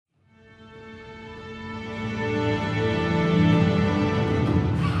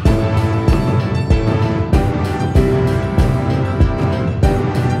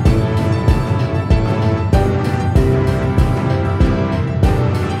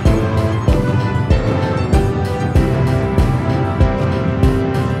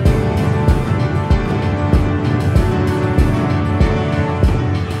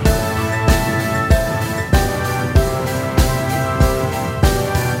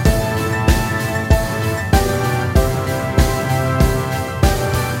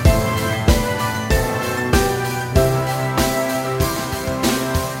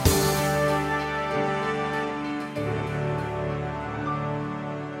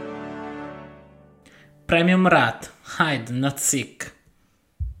Premium Rat, Hide, Not Sick.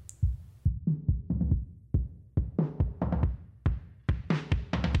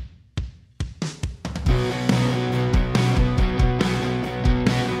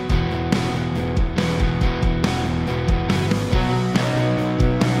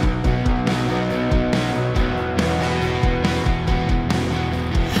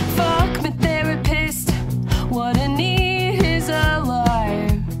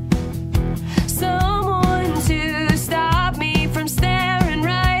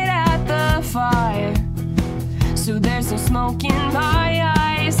 Smoke in my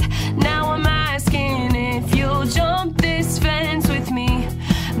eyes. Now I'm asking if you'll jump this fence with me.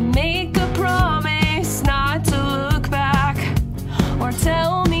 Make a promise not to look back, or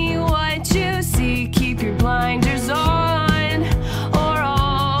tell me what you see. Keep your blinders on, or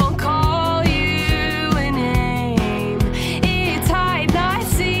I'll call you a name. It's hide not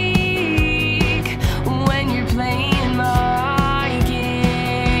seek when you're playing my game.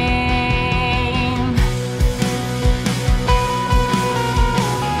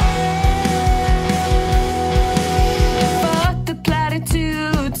 Fuck the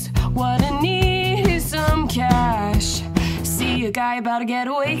platitudes, what I need is some cash. See a guy about a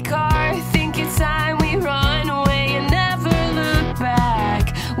getaway car, think it's time we run away and never look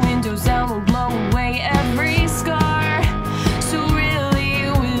back. Windows down will blow away every scar. So really,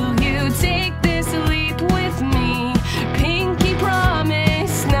 will you take this leap with me? Pinky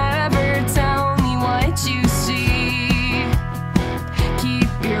promise, never tell me what you see.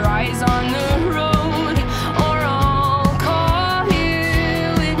 Keep your eyes on the road, or I'll call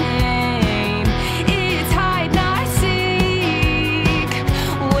you a name. It's hide not seek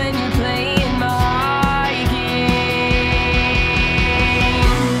when you're playing my game.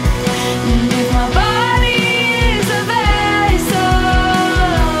 And if my body is a vessel,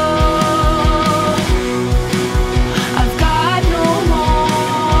 I've got no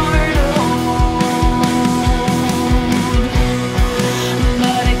more to hold.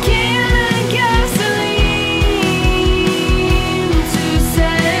 But I can't gasoline to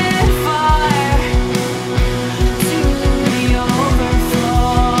set fire to the overflow.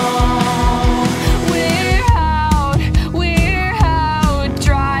 We're out,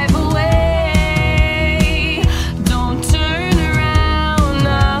 drive away. Don't turn around,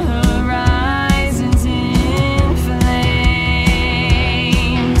 the horizon's in flames.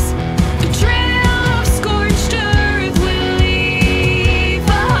 A trail of scorched earth will leave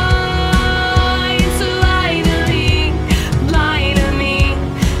behind. So lie to me,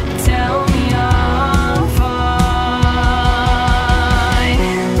 tell me I'm fine.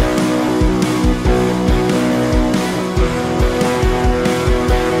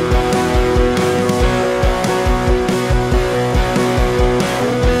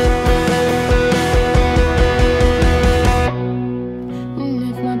 And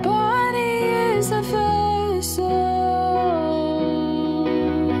if my body is a vessel,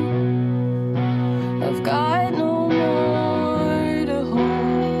 I've got no more to hold.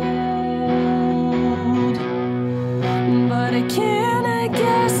 But I can't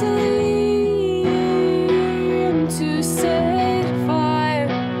gasoline to set fire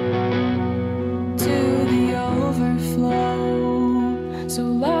to the overflow. So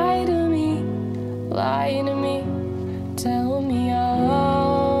lie to me, tell me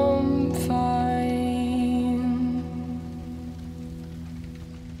I'm fine.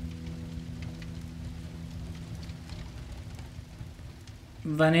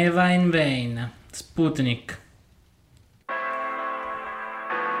 Vanevainvein, Sputnik.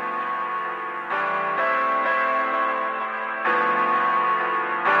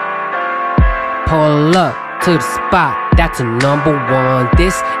 Pull up to the spot, that's a number one.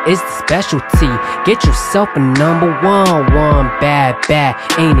 This is the specialty. Get yourself a number one bad.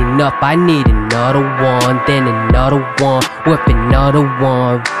 Ain't enough, I need another one, then another one, with another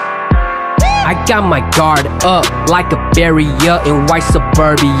one. I got my guard up like a barrier in white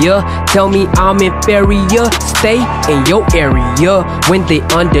suburbia. Tell me I'm inferior, stay in your area. When they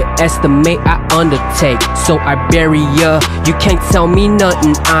underestimate, I undertake, so I bury ya. You can't tell me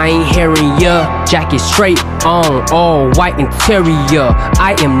nothing, I ain't hearing ya. Jacket straight on, all white interior.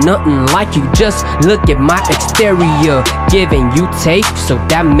 I am nothing like you, just look at my exterior. Giving you tape, so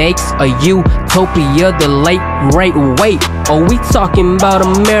that makes a utopia. The late great wait, are we talking about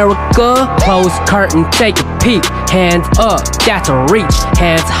America? Close curtain, take a peek. Hands up, that's a reach.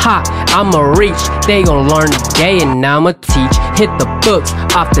 Hands hot, I'ma reach. They gon' learn today and I'ma teach. Hit the books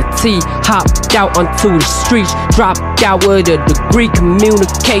off the tee, hopped out onto the streets, dropped out with a degree.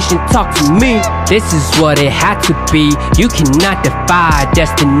 Communication, talk to me. This is what it had to be. You cannot defy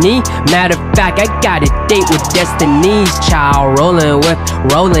destiny. Matter of fact, I got a date with Destiny's Child.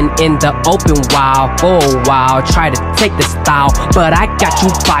 Rolling in the open wild for a while. Try to take the style, but I got you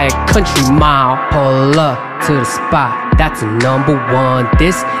by a country mile. Pull up to the spot, that's a number one.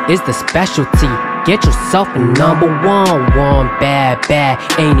 This is the specialty. Get yourself a number one. One bad,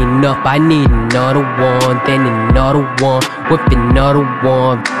 ain't enough. I need another one, then another one, with another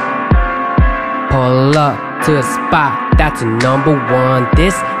one. Pull up to a spot, that's a number one.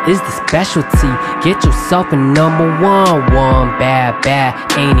 This is the specialty. Get yourself a number one. One bad,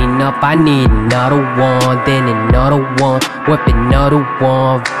 ain't enough. I need another one, then another one, with another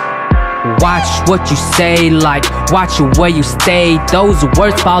one. Watch what you say, like watch the way you stay. Those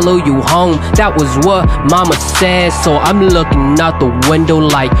words follow you home. That was what mama said. So I'm looking out the window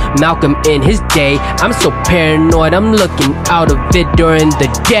like Malcolm in his day. I'm so paranoid, I'm looking out of it during the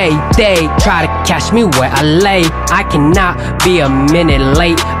day. They try to catch me where I lay. I cannot be a minute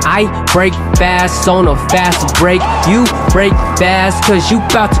late. I break fast on a fast break. You break fast cause you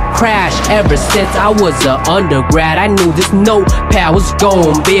bout to crash. Ever since I was an undergrad, I knew this notepad was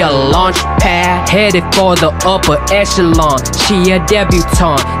gonna be a launch pad, headed for the upper echelon. She a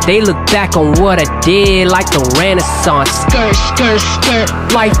debutante. They look back on what I did like the Renaissance. Skirt, skirt, skirt.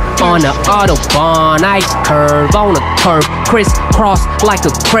 Life on the Autobahn. I curve on a curve, crisscross like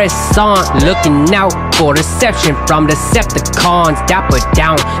a croissant. Looking out for deception from Decepticons. Dapper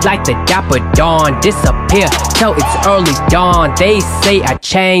down like the Dapper Dawn. Disappear till it's early dawn. They say I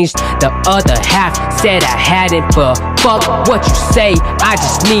changed, the other half said I hadn't. But fuck what you say, I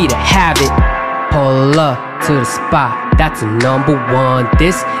just need to have it. Pull up to the spot, that's a number one.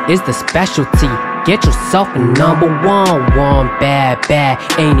 This is the specialty. Get yourself a number one. One bad,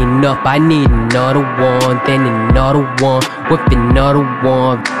 ain't enough. I need another one, then another one, with another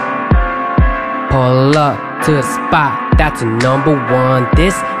one. Pull up to the spot, that's a number one.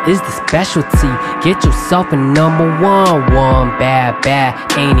 This is the specialty. Get yourself a number one. One bad,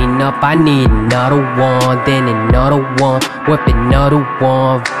 ain't enough. I need another one, then another one, with another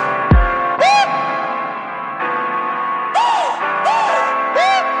one.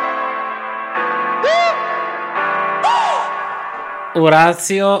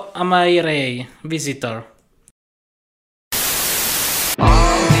 Horatio, Amariei, Visitor.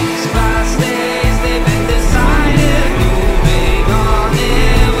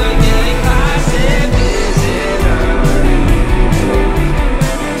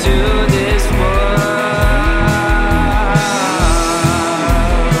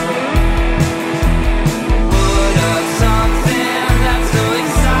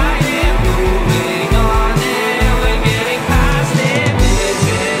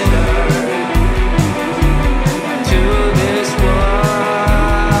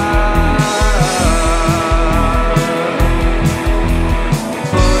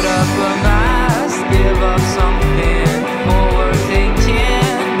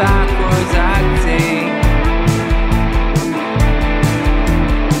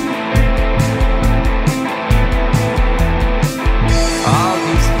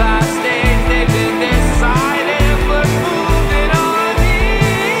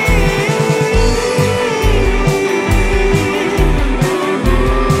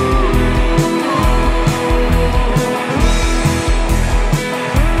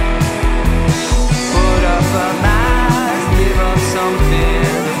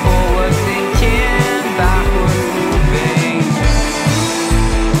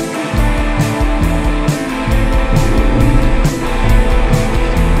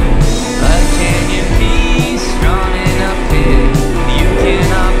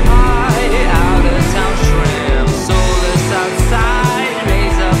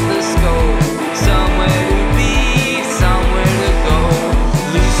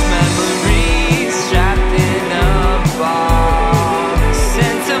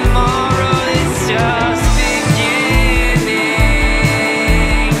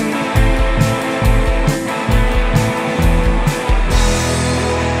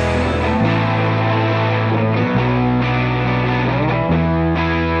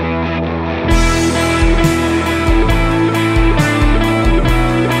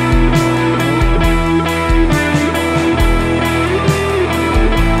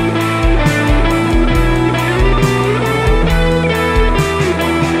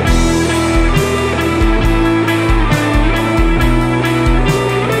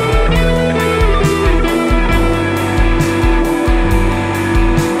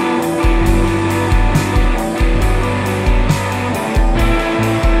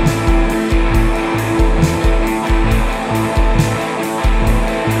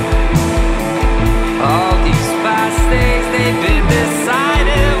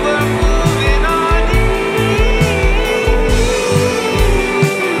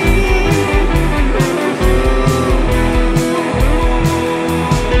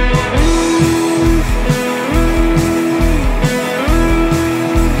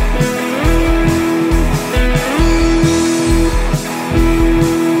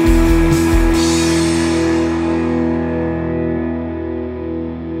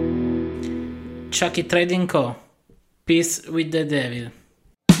 Chucky Trading Co. Peace with the Devil.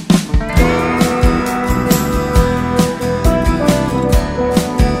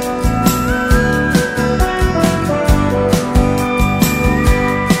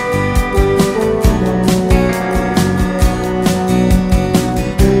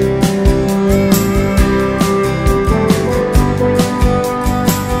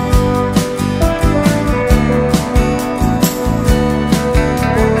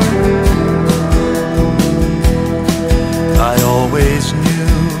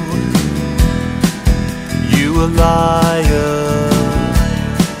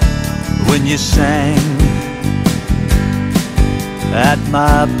 You sang at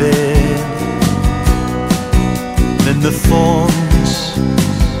my bed, then the thorns,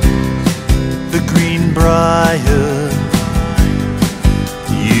 the green briar,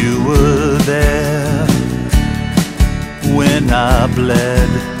 you were there when I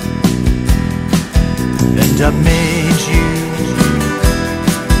bled, and I made you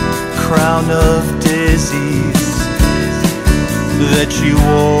crown of daisies that you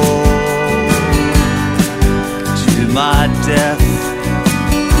wore my death,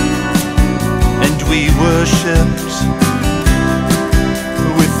 and we worshipped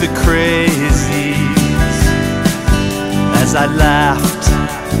with the crazies as I laughed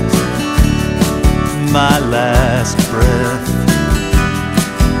my last breath.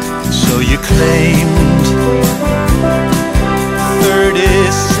 So you claimed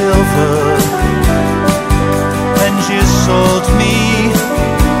 30 silver, and you sold me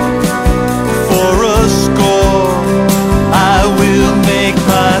for a score. I will make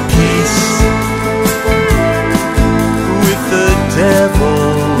my peace with the devil,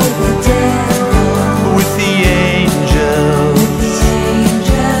 with the angels.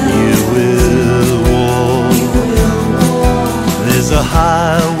 You will walk. There's a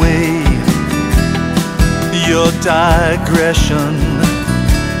highway, your digression,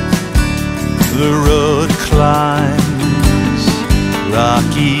 the road climbs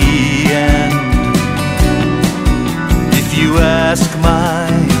rocky and if you ask my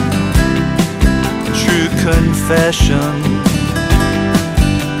true confession,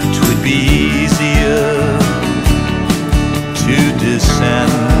 'twould be easier to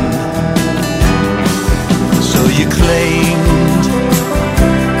descend. So you claimed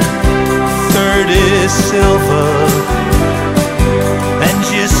 30 silver, and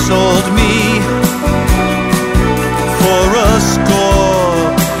you sold me for a score,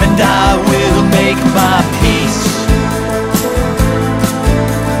 and I will make my peace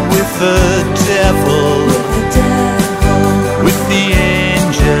with the devil, with the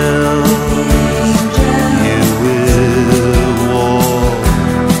angel. You will walk.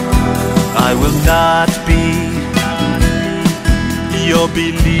 I will not be your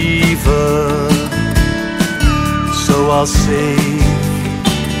believer, so I'll save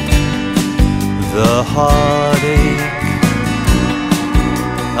the heartache.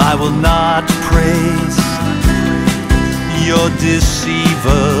 I will not praise your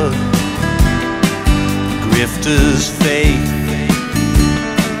deceiver, grifter's faith,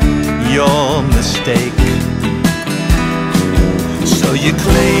 your mistake. So you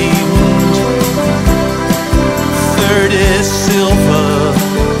claimed 30 silver,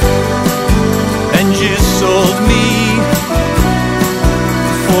 and you sold me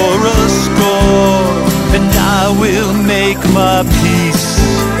for a score, and I will make my peace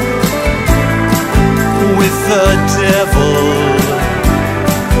with the devil,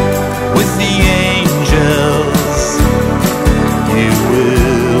 with the angels. You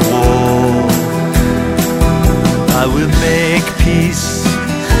will walk. I will make peace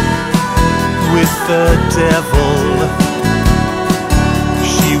with the devil.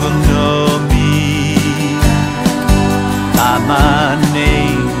 She will know me by my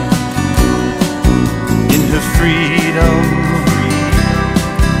name. In her freedom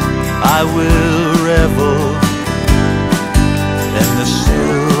I will revel, and the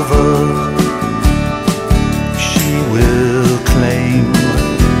silver she will claim.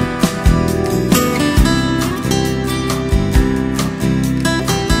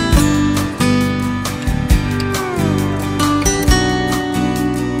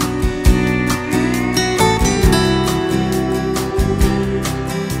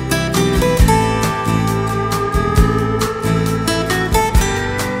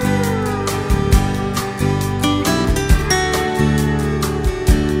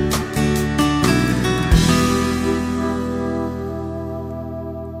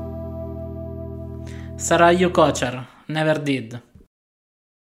 Sarayu Kochar, Never Did.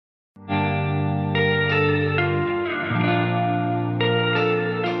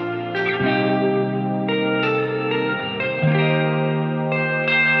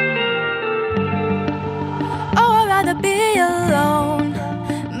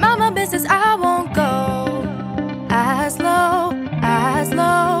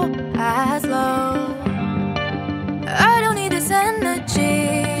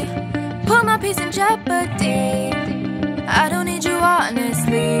 safety's in jeopardy. I don't need you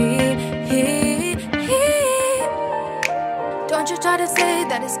honestly. Don't you try to say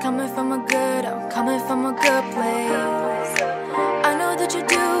that it's coming from a good, I'm coming from a good place. I know that you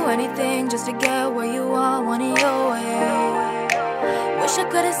do anything just to get where you are, one of your way. Wish I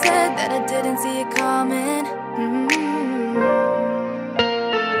could have said that I didn't see it coming.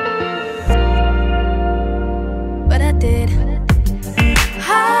 But I did.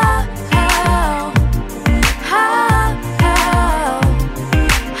 How?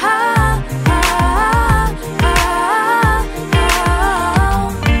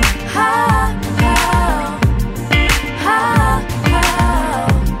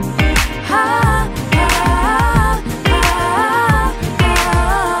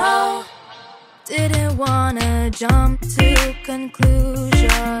 Jump to conclusions,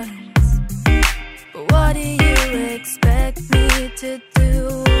 but what do you expect me to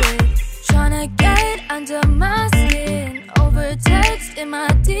do with tryna get under my skin over text in my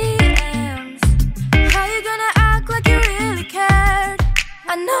DMs? How you gonna act like you really cared?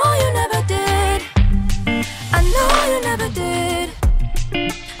 I know you never did. I know you never did.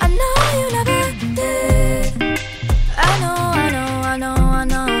 I know you never did. I know.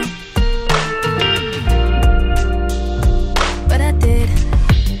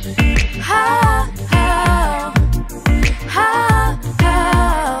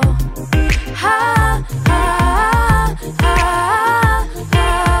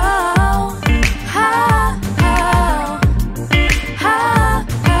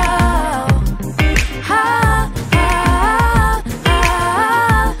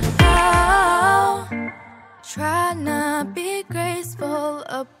 Try not be graceful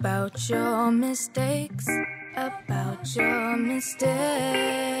about your mistakes,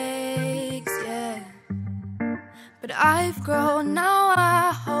 yeah. But I've grown, now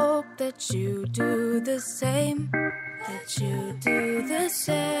I hope that you do the same,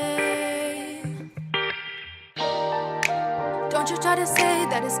 Don't you try to say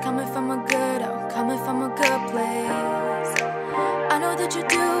that it's coming from a good, I'm coming from a good place. I know that you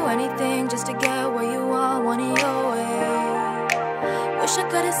do anything just to get where you are, one of your way. Wish I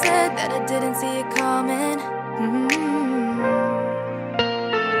could have said that I didn't see it coming.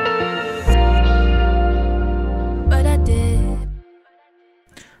 But I did.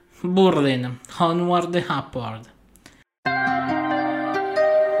 BurrLin, Onward and Upward.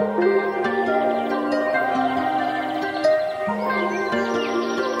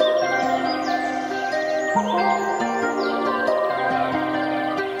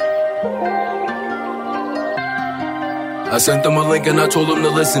 I sent them a link and I told them to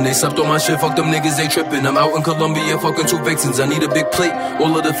listen. They slept on my shit, fuck them niggas, they trippin'. I'm out in Colombia, fucking 2 vixens. I need a big plate.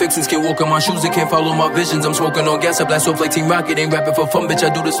 All of the fixins can't walk in my shoes, they can't follow my visions. I'm smoking on gas, I blast off like Team Rocket. Ain't rapping for fun, bitch, I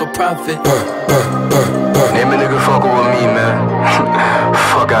do this for profit. Name a nigga fuckin' with me, man.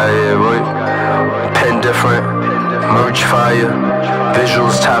 Fuck out here, boy. Pen different, merch fire,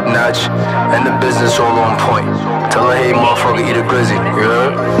 visuals top notch, and the business all on point. Tell her, hey, motherfucker, eat a glizzy, you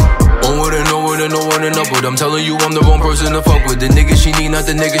heard? Onward and onward and onward and upward. I'm telling you I'm the wrong person to fuck with. The nigga she need, not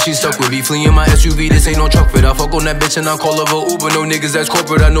the nigga she stuck with. Be fleeing my SUV, this ain't no truck fit. I fuck on that bitch and I call her a Uber. No niggas, that's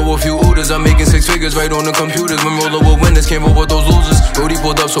corporate, I know a few Uders. I'm making 6 figures right on the computers. When roller with winners, can't roll with those losers. Brody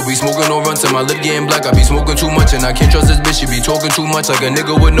pulled up, so we smoking no runs. And my lip getting black, I be smoking too much. And I can't trust this bitch, she be talking too much. Like a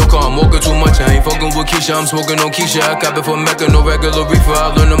nigga with no car, I'm walking too much. I ain't fucking with Keisha, I'm smoking on Keisha. I cop it for Mecca, no regular reefer.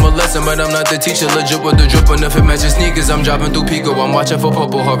 I learned them a lesson, but I'm not the teacher. Legit with the drip, and if it matches sneakers, I'm dropping through Pico. I'm watching for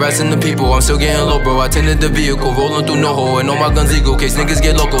purple, harassing the people. I'm still getting low, bro. I tinted the vehicle, rolling through NoHo, and all my guns legal. Case niggas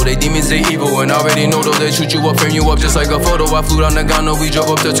get loco, they demons, they evil. And I already know though, they shoot you up, frame you up just like a photo. I flew down to Ghana, we drove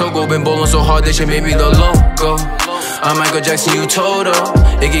up to Togo. Been bowling so hard, they should make me the loco. I'm Michael Jackson, you Toto.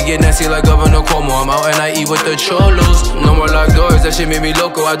 It can get nasty like Governor Cuomo. I'm out and I eat with the cholos. No more locked doors, that shit made me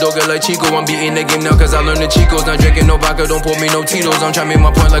loco. I dog it like Chico, I'm beating the game now cause I learned the Chicos. Not drinking no vodka, don't pour me no Tito's. I'm trying to make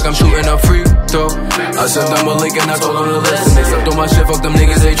my point like I'm shooting a free throw. I sent them a link and I told them to listen. They slept on my shit, fuck them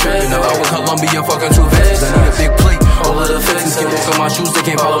niggas, they trippin'. I'm out in Colombia, fucking 2 vixens. I need a big plate, all of the fixins can't walk on my shoes, they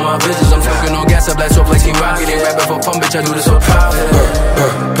can't follow my visions. I'm smoking on gas, I blast off like Team Rocket. Ain't rapping for fun, bitch, I do this for profit.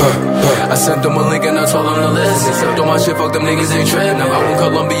 I sent them a link and I told them to listen. They slept on my shit, fuck them niggas, they trippin'. I'm out in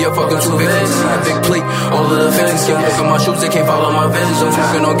Colombia, fucking 2 vixens. I need a big plate, all of the fixins can't walk on my shoes, they can't follow my visions. I'm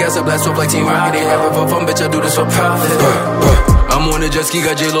smoking on gas, I blast off like Team Rocket. Ain't rapping for fun, bitch, I do this for profit. I'm on a jet ski,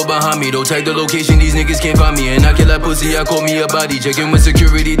 got J-Lo behind me. Don't tag the location, these niggas can't find me. And I kill that pussy, I call me a body. Checking with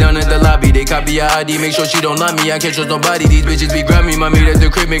security down at the lobby. They copy her ID, make sure she don't lie me. I can't trust nobody, these bitches be grabbing me. My meat at the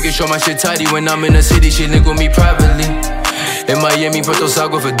crib, making sure my shit tidy. When I'm in the city, she link with me privately. In Miami, Puerto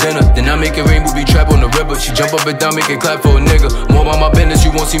Sago for dinner. Then I make it rain, booby trap on the river. She jump up and down, make it clap for a nigga. More about my business,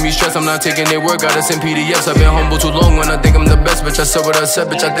 you won't see me stressed, I'm not taking their word, gotta send PDFs. I've been humble too long when I think I'm the best. Bitch, I said what I said,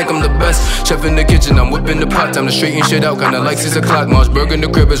 bitch, I think I'm the best. Chef in the kitchen, I'm whipping the pot, time to straighten shit out, kinda like 6 o'clock. Mossberg in the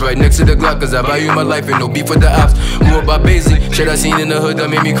crib is right next to the Glock, cause I value my life and no beef with the ops. Grew up by Basie, shit I seen in the hood that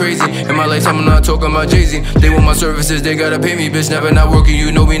made me crazy. In my lifetime, I'm not talking about Jay-Z. They want my services, they gotta pay me, bitch, never not working,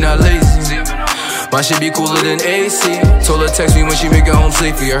 you know we not lazy. My shit be cooler than AC. Told her text me when she make it home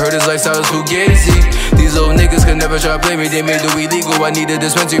safely. I heard his lifestyle is fugazi. These old niggas could never try to play me. They made the illegal. I need a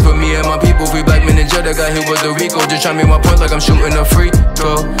dispensary for me and my people. Free black men in jail that got hit with the Rico. Just try to make my point like I'm shooting a free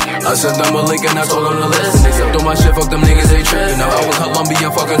throw. I sent them a link and I told them to listen. Except on my shit, fuck them niggas, they trippin'. Now I was Columbia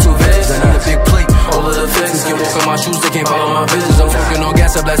fucking too fast. I need a big plate. All of the fixes can't walk on my shoes, they can't follow my business. I'm fucking on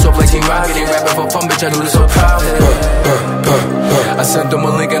gas, I blast off like Team Rocket. Ain't rapping for fun, bitch, I do this for profit. I sent them a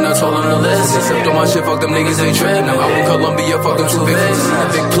link and I told them to listen. Except on my shit, fuck them niggas, they trippin'. Now I'm in Columbia, fuck them too fixes. A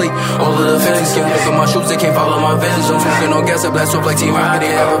big plate, all of the fixes can't walk on my shoes, they can't follow my business. I'm fucking on gas, I blast off like Team Rocket.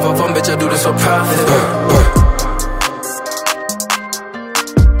 Ain't rapping for fun, bitch, I do this for profit.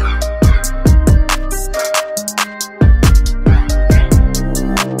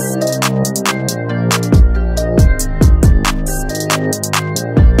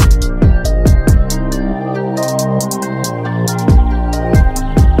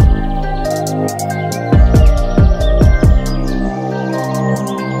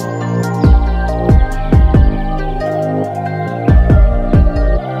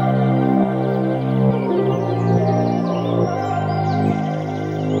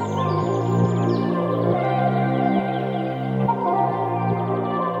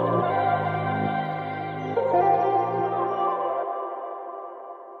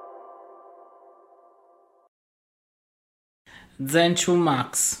 Zenchu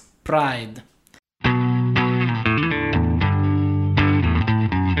Max, Pride.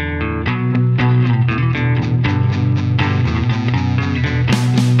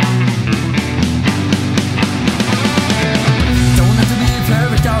 Don't let your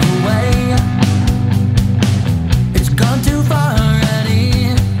emotions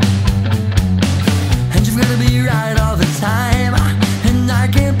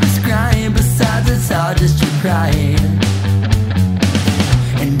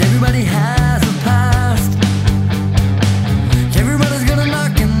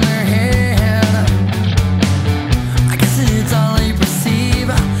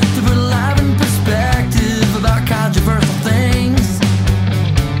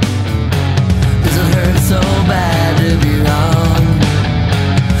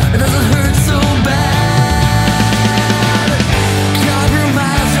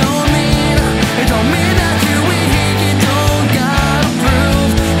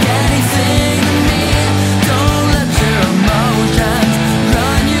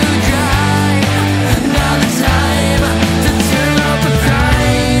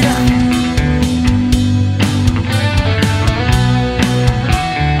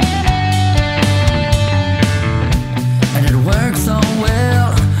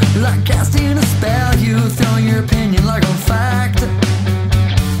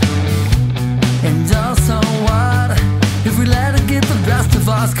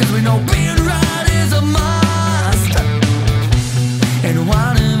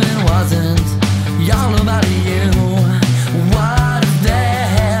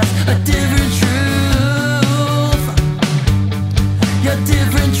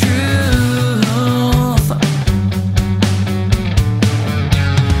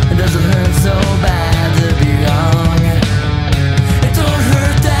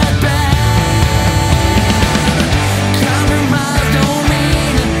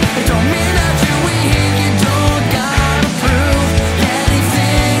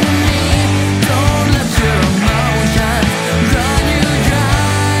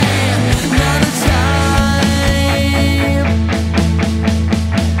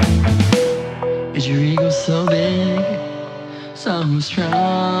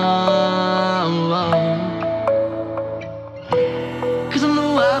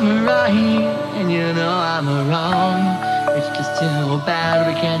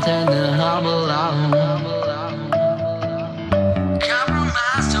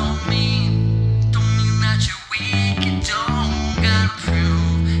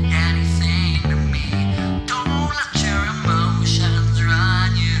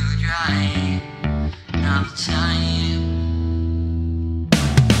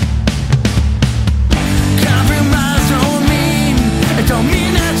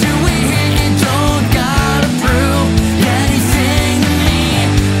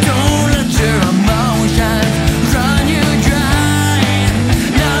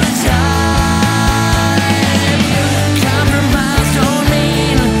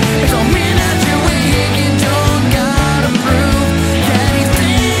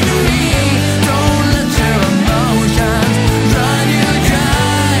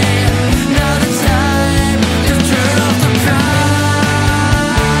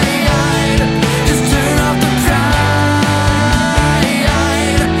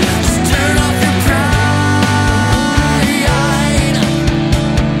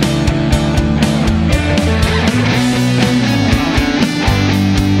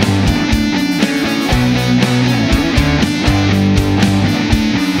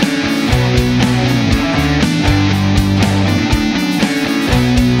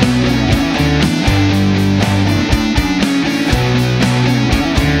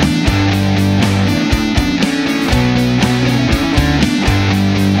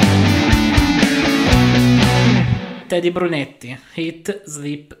Tedi Brunetti, Hit,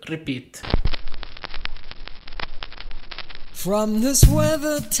 Sleep, Repeat. From this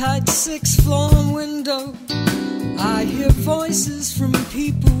weather-tight sixth-floor window, I hear voices from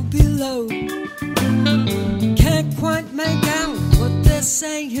people below. Can't quite make out what they're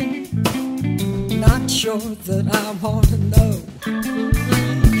saying, not sure that I want to know.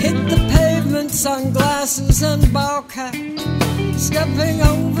 Hit the pavement, sunglasses and ball cap, stepping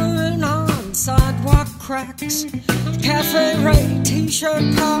over and on sidewalk cracks. Cafe Ray,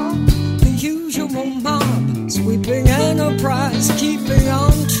 t-shirt call, the usual mob, sweeping enterprise, keeping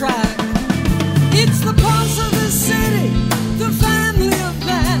on track. It's the pulse of the city, the family of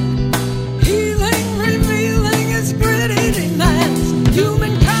man, healing, revealing its gritty demands.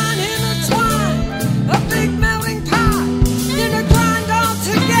 Humankind intertwined, a big melting pot, in a grind all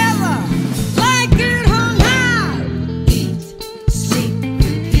together, like it hung high. Eat, sleep,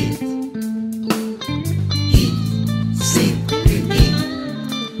 repeat. Eat, sleep, repeat.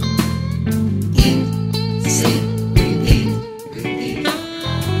 Eat, sleep, repeat. Repeat.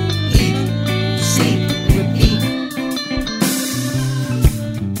 Eat, sleep, repeat.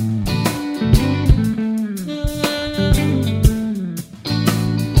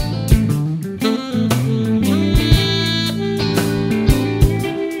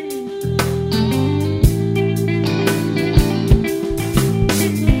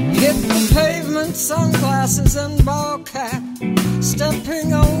 Hit the pavement, sunglasses and ball cap,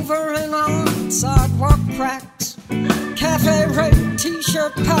 stepping over and on sidewalk cracks. Cafe Ray,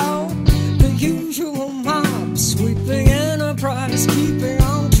 t-shirt pal, the usual mob, sweeping enterprise, keeping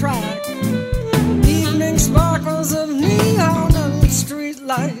on track. Evening sparkles of neon and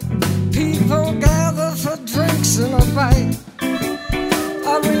streetlight, people gather for drinks and a bite.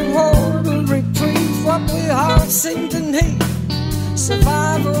 A reward, a reprieve, what we all seem to need.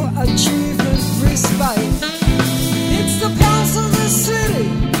 Survival, achievement, respite. It's the pulse of the city,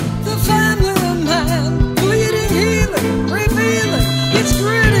 the family of man, bleeding, healing, revealing its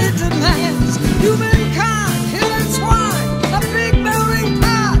gritty demands. Humankind intertwined, a big melting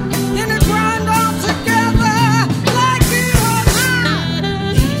pot, in a grind all together, like it on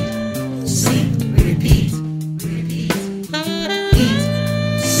high. Eat, sleep, repeat, repeat. Eat,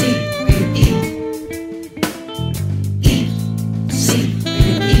 sleep, repeat. Eat, sleep,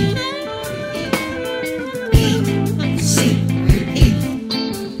 repeat. Eat, sleep, repeat.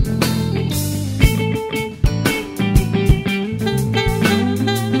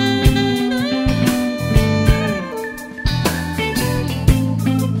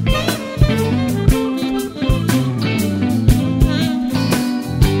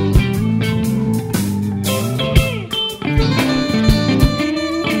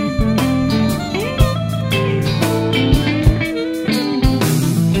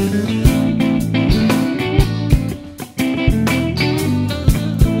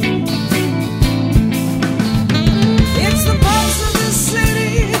 It's the pulse of the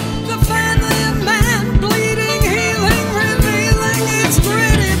city, the family of man, bleeding, healing, revealing its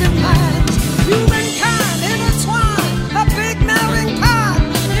gritty demands. Humankind intertwined, a big melting pot,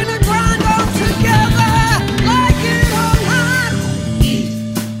 in a grind all together, like it on high. Eat,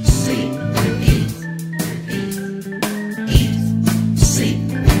 sleep, repeat, repeat. Eat, sleep,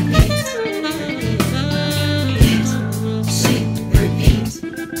 repeat, repeat. Eat, sleep, repeat,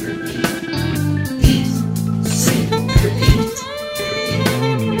 repeat.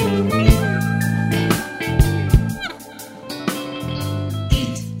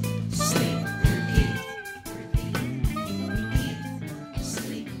 Eat, sleep, repeat. Eat,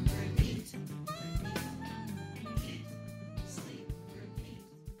 sleep, repeat. Eat, sleep, repeat.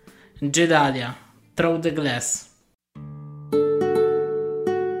 Gedalya, Throw the Glass.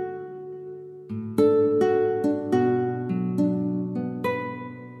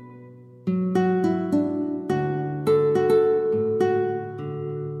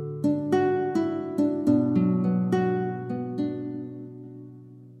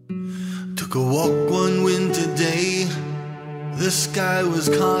 Took a walk one winter day, the sky was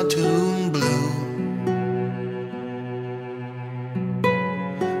cartoon blue.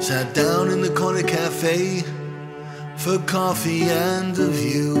 Sat down in the corner cafe for coffee and a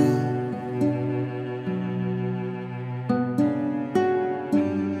view.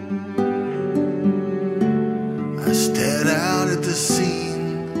 I stared out at the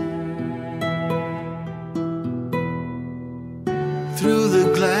scene through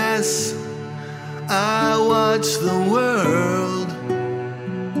the glass. I watch the world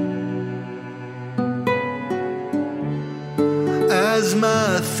as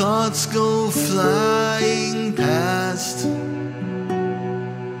my thoughts go flying past.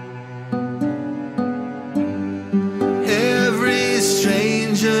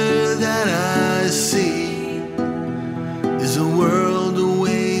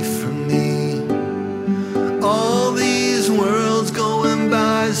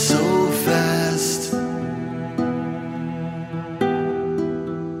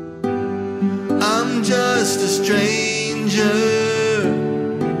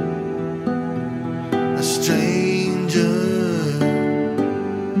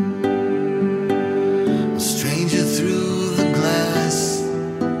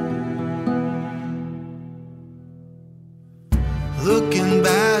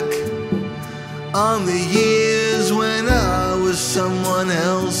 on the years when I was someone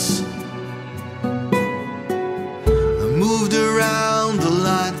else. I moved around a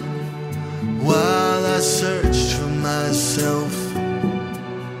lot while I searched for myself.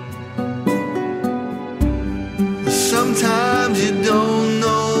 Sometimes you don't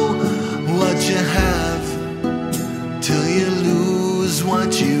know what you have till you lose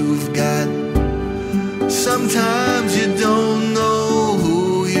what you've got. Sometimes you don't know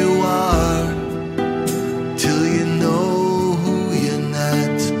who you are till you know who you're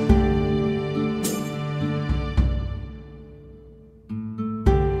not.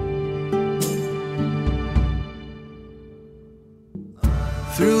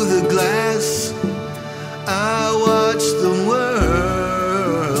 Through the glass I watch the world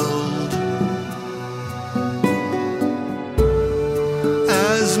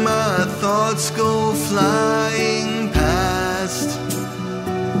as my thoughts go flying past.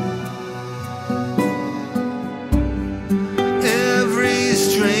 Every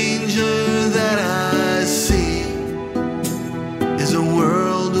stranger that I see is a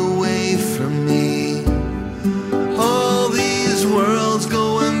world away from me. All these worlds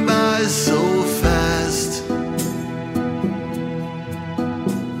going by so fast.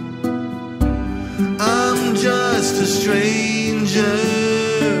 I'm just a stranger,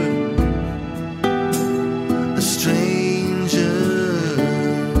 a stranger,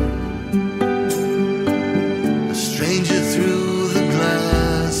 a stranger through the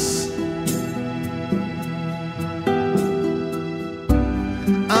glass.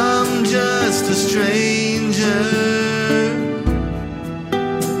 I'm just a stranger,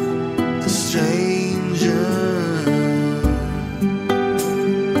 a stranger,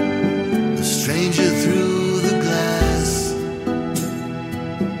 a stranger through the glass,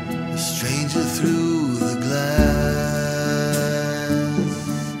 a stranger through the glass.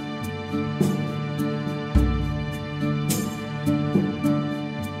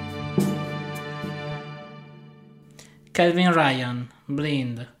 Calvin Ryan,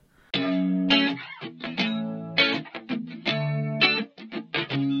 Blind.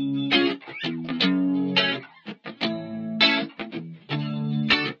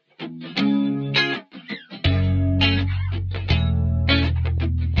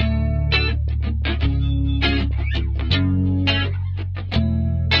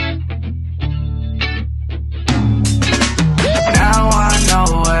 Now I know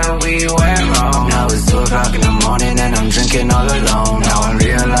where we went wrong. Now it's 2 o'clock in the morning and I'm drinking all alone. Now I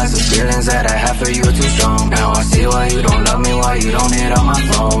realize the feelings that I have for you are too strong. Now I see why you don't love me, why you don't hit on my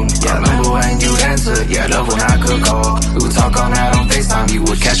phone. Yeah, remember when you answered, yeah, love when I could call. We would talk all night on FaceTime, you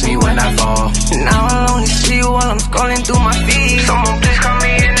would catch me when I fall. And now I'll only see you while I'm scrolling through my feed. Someone please call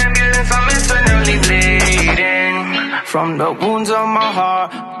me an ambulance, I'm internally bleeding from the wounds of my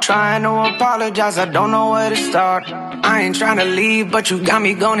heart. Trying to apologize, I don't know where to start. I ain't tryna leave, but you got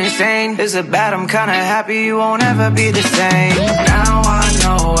me going insane. Is it bad? I'm kinda happy you won't ever be the same. Now I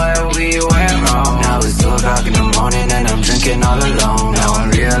know where we went wrong. Now it's 2 o'clock in the morning and I'm drinking all alone. Now I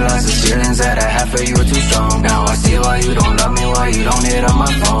realize the feelings that I have for you are too strong. Now I see why you don't love me, why you don't hit on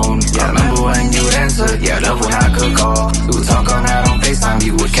my phone. Yeah, remember when you answered, yeah, love when I could call. We would talk all night on FaceTime,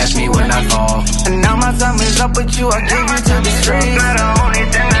 you would catch me when I fall. And now my time is up with you, I gave you to the streets. Now the only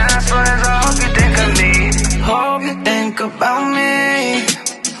thing I ask for is I hope you think of me. Hope you think about me.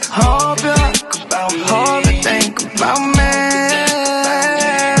 Hope you think about me. Hope you think about me.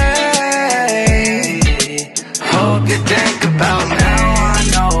 Hope you think about me. Now I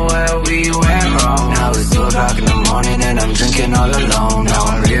know where we went wrong. Now it's 2 o'clock in the morning and I'm drinking all alone. Now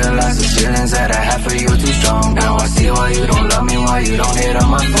I realize the feelings that I have for you are too strong. Now I see why you don't love me, why you don't hit on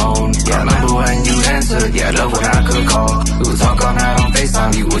my phone. Yeah, remember when you answered, yeah, love when I could call. We would talk all night on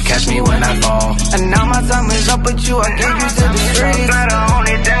FaceTime, you would catch me when I fall. And now my time is up with you, I gave you to the streets. Now the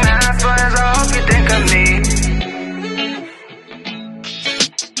only thing I ask for is I hope you think of me.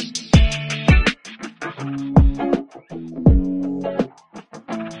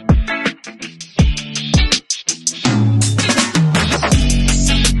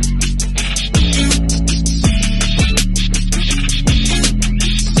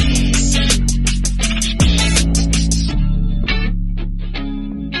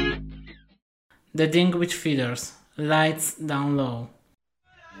 The Thing with Feathers, Lights Down Low.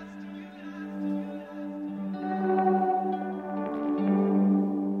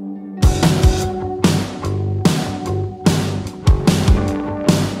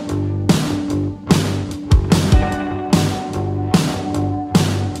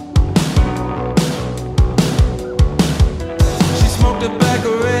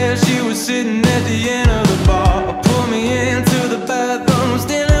 Sitting at the end of the bar, pull me into the bathroom,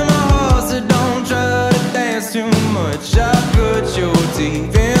 stealing my heart, so don't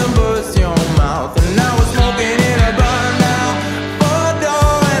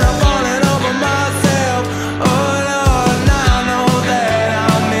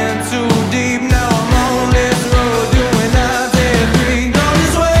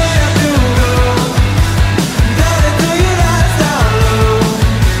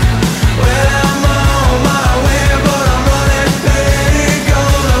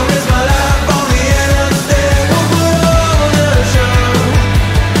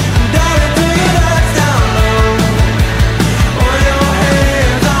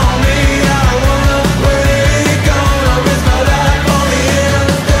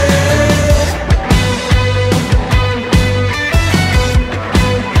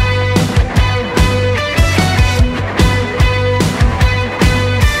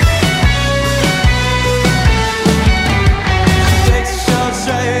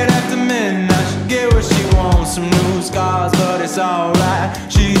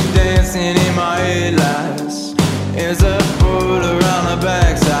flashing in my headlights. There's a bullet around the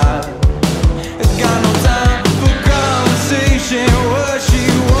backside. It's got no time for conversation. What she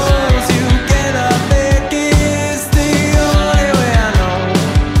wants, you cannot make it. It's the only way I know.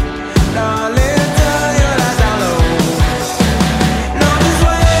 Darling, turn your lights down low. Know just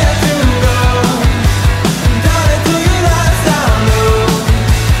where to go. Darling, turn your lights down low.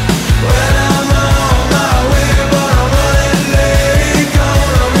 Well, I'm on my way, but I'm running late.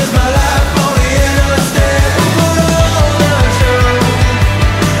 Gonna risk my life on the interstate. Put on the show.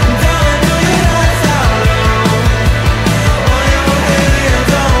 Darling, turn your lights down low. On your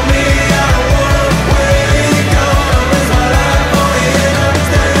hands on me, I don't wanna wait. Gonna risk my life on the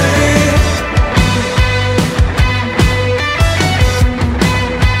interstate.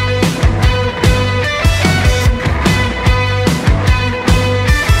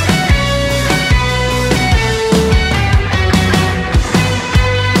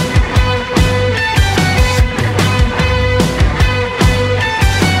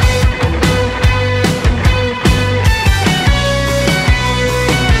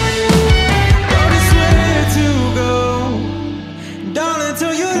 Notice where to go. Darling,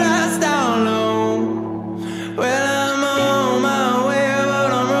 turn your lights down low. Well, I'm on my way,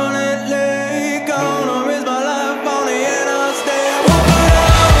 but I'm running late. Gonna risk my life on the interstate. Won't put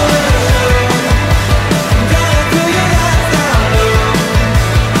on the show. Darling, turn your lights down low.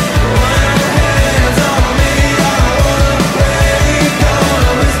 On your hands on me, I don't wanna wait.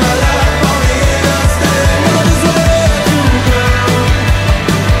 Gonna risk my life on the interstate. Notice where to go.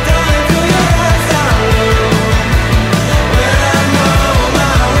 Darling, turn your lights down low. Well, I'm on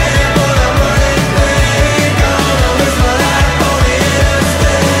my way, but I'm running late. Gonna risk my life on the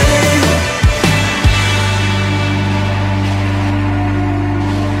interstate.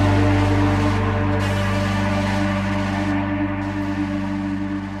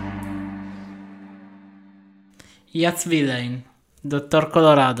 Hyattsvillain, Dottor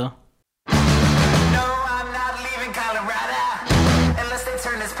Colorado. No, I'm not leaving Colorado unless they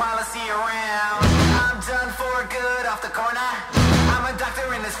turn this policy around. I'm done for good off the corner. I'm a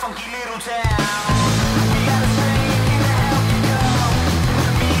doctor in this funky little town. We got a strain in the help you go.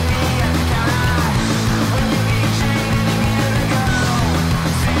 Meet me at the counter when you need change and you need to go.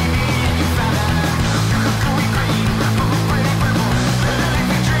 See me and you found out. Gooey green, pretty purple, living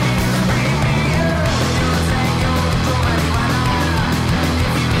your dreams. Bring me up. You're a tango, nobody wanna.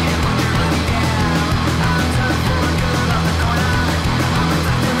 If you need what you're running down, I'm done for good off the corner. I'm a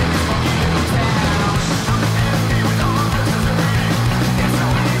doctor in this funky little town. I'm an MP with all my versatility. It's so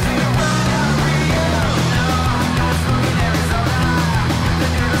easy to run out of Rio. No, I'm not smoking Arizona. The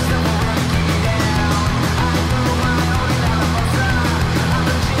nearest civil war to keep me down. I blew my own in Alamosa. I'm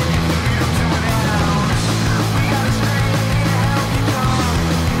a gin if you need 'em to an ounce. We got a strain to help you go.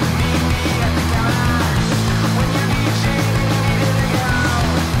 Meet me at the counter when you need change and you need to go.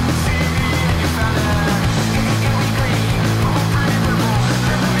 See me and you found out. Gooey green, pretty purple,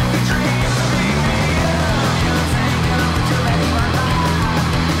 living your dreams. Bring me up. You're a tango, but you're ready for life.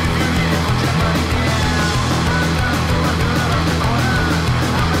 If you need it, put your money down. I'm done for good off the corner.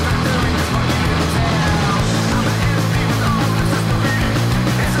 I'm a doctor in this funky little town. I'm an MP with all my versatility.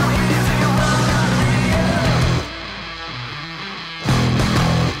 It's so easy to run out of Rio.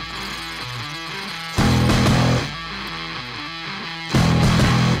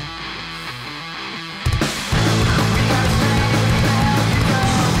 We got a strain to help you go.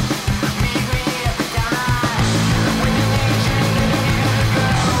 Meet me at the counter when you need change and you need to go.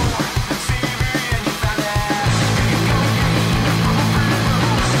 See me and you found out. Gooey green,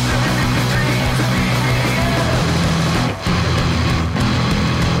 living your dreams.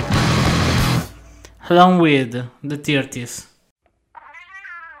 Along with the Dirties.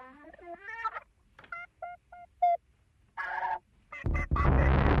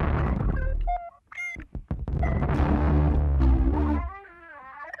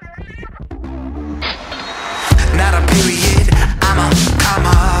 Not a period, I'm a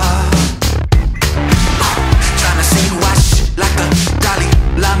comma. Tryna say wash like the Dalai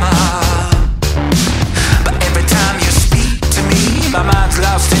Lama. But every time you speak to me, my mind's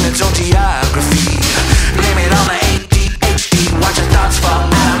lost in its own geography. Blame it on the ADHD, watch your thoughts fall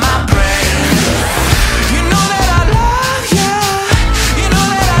out of my brain. You know that I love ya, you know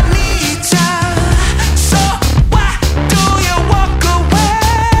that I need ya. So why do you walk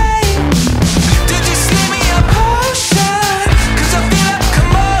away? Did you slip me a potion? 'Cause I feel a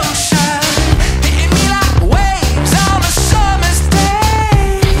commotion hitting me like waves on a summer's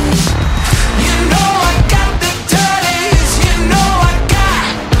day. You know I got the dirties, you know I got.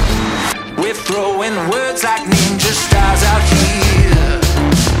 We're throwing words like ninja stars out here.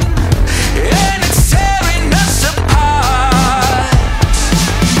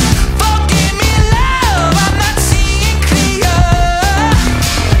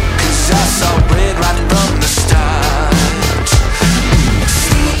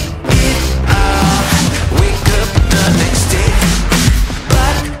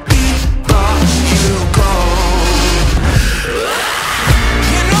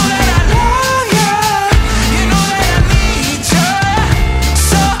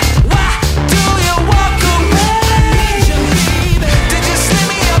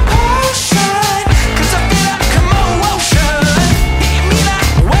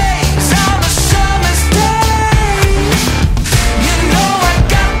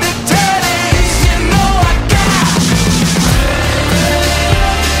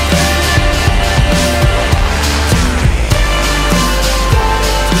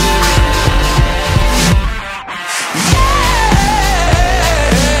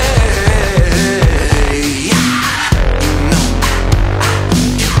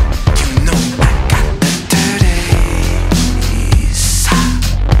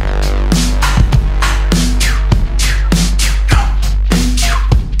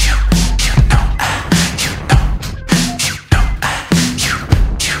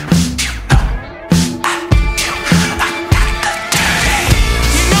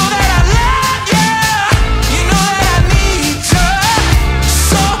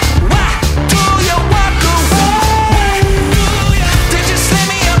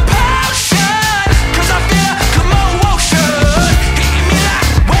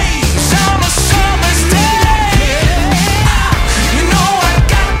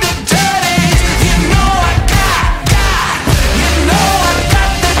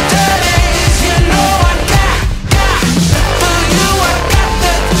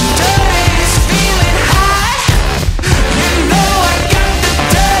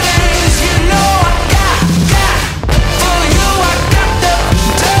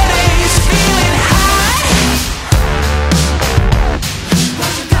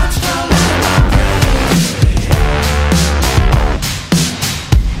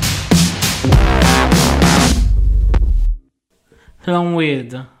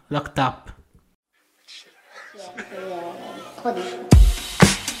 Onward, Locktup.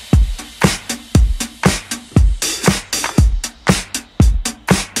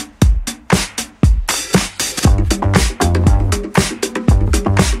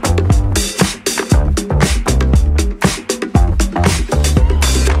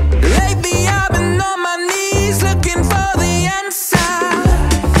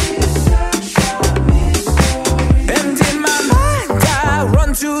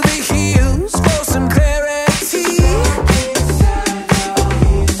 To the hills for some clarity.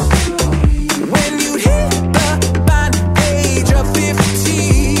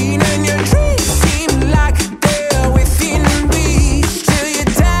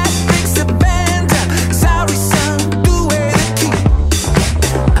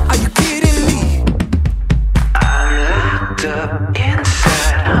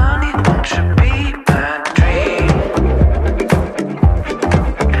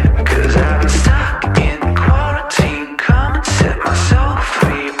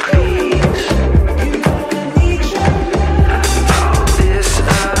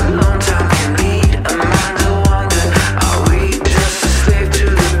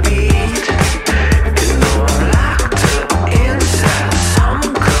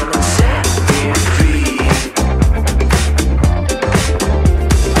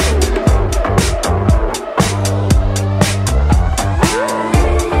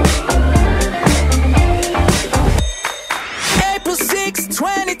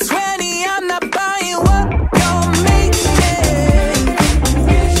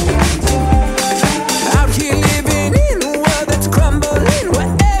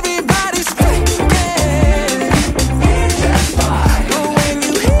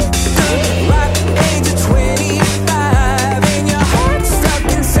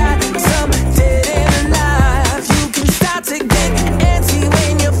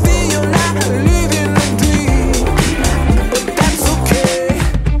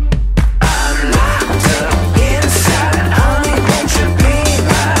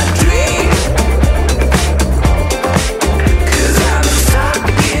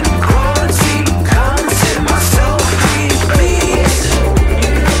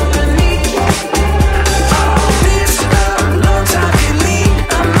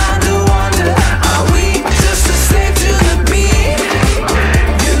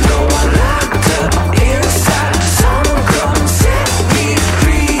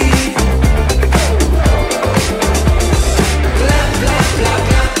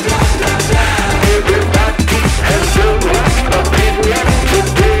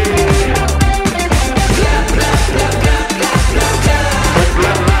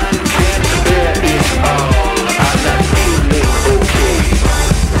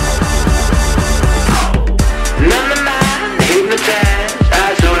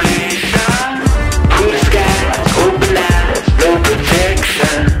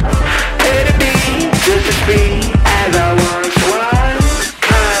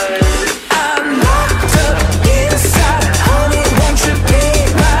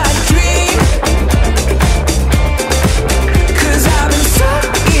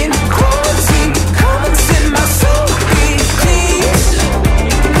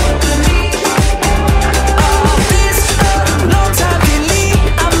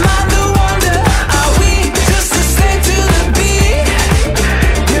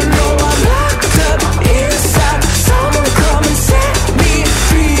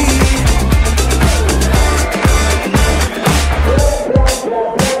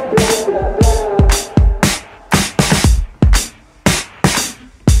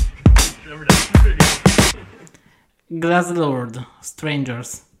 Glasslord,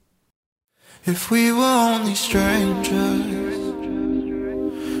 Strangers. If we were only strangers,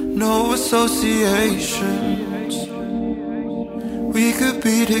 no associations, we could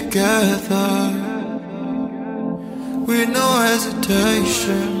be together with no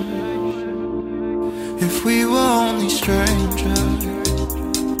hesitation. If we were only strangers,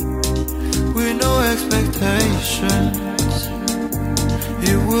 with no expectations,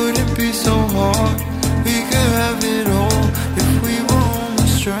 it wouldn't be so hard. We could have it all if we were only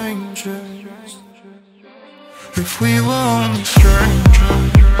strangers. If we were only strangers.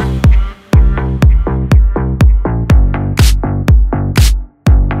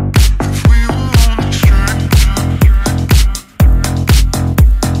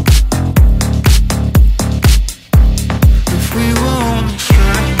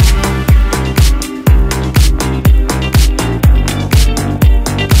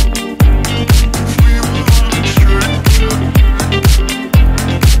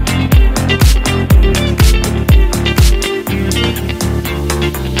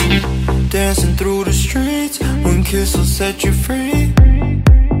 set you free.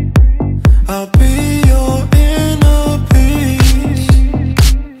 I'll be your inner peace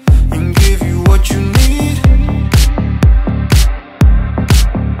and give you what you need.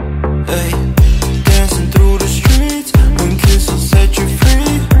 Hey, dancing through the streets when kiss will set you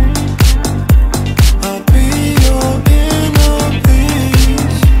free. I'll be your inner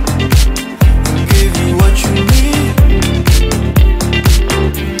peace and give you what you need.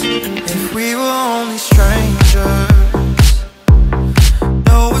 If we were only strangers,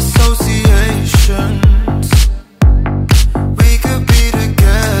 no associations, we could be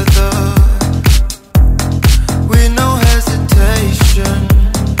together with no hesitation.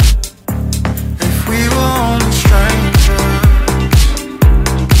 If we were only strangers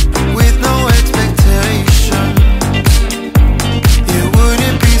with no expectations, it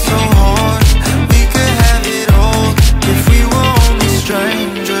wouldn't be so hard. We could have it all if we were only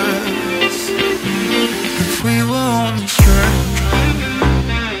strangers. If we were only strangers.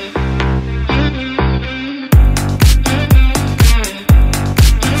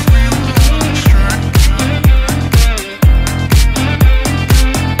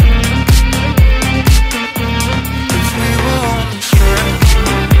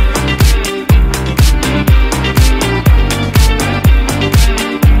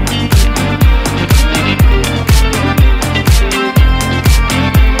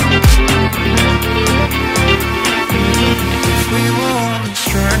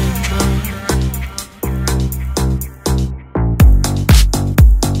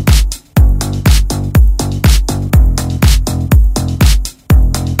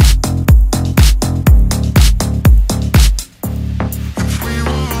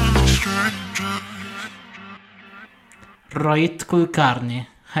 Rohit Kulkarni,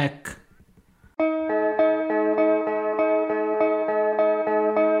 Hack.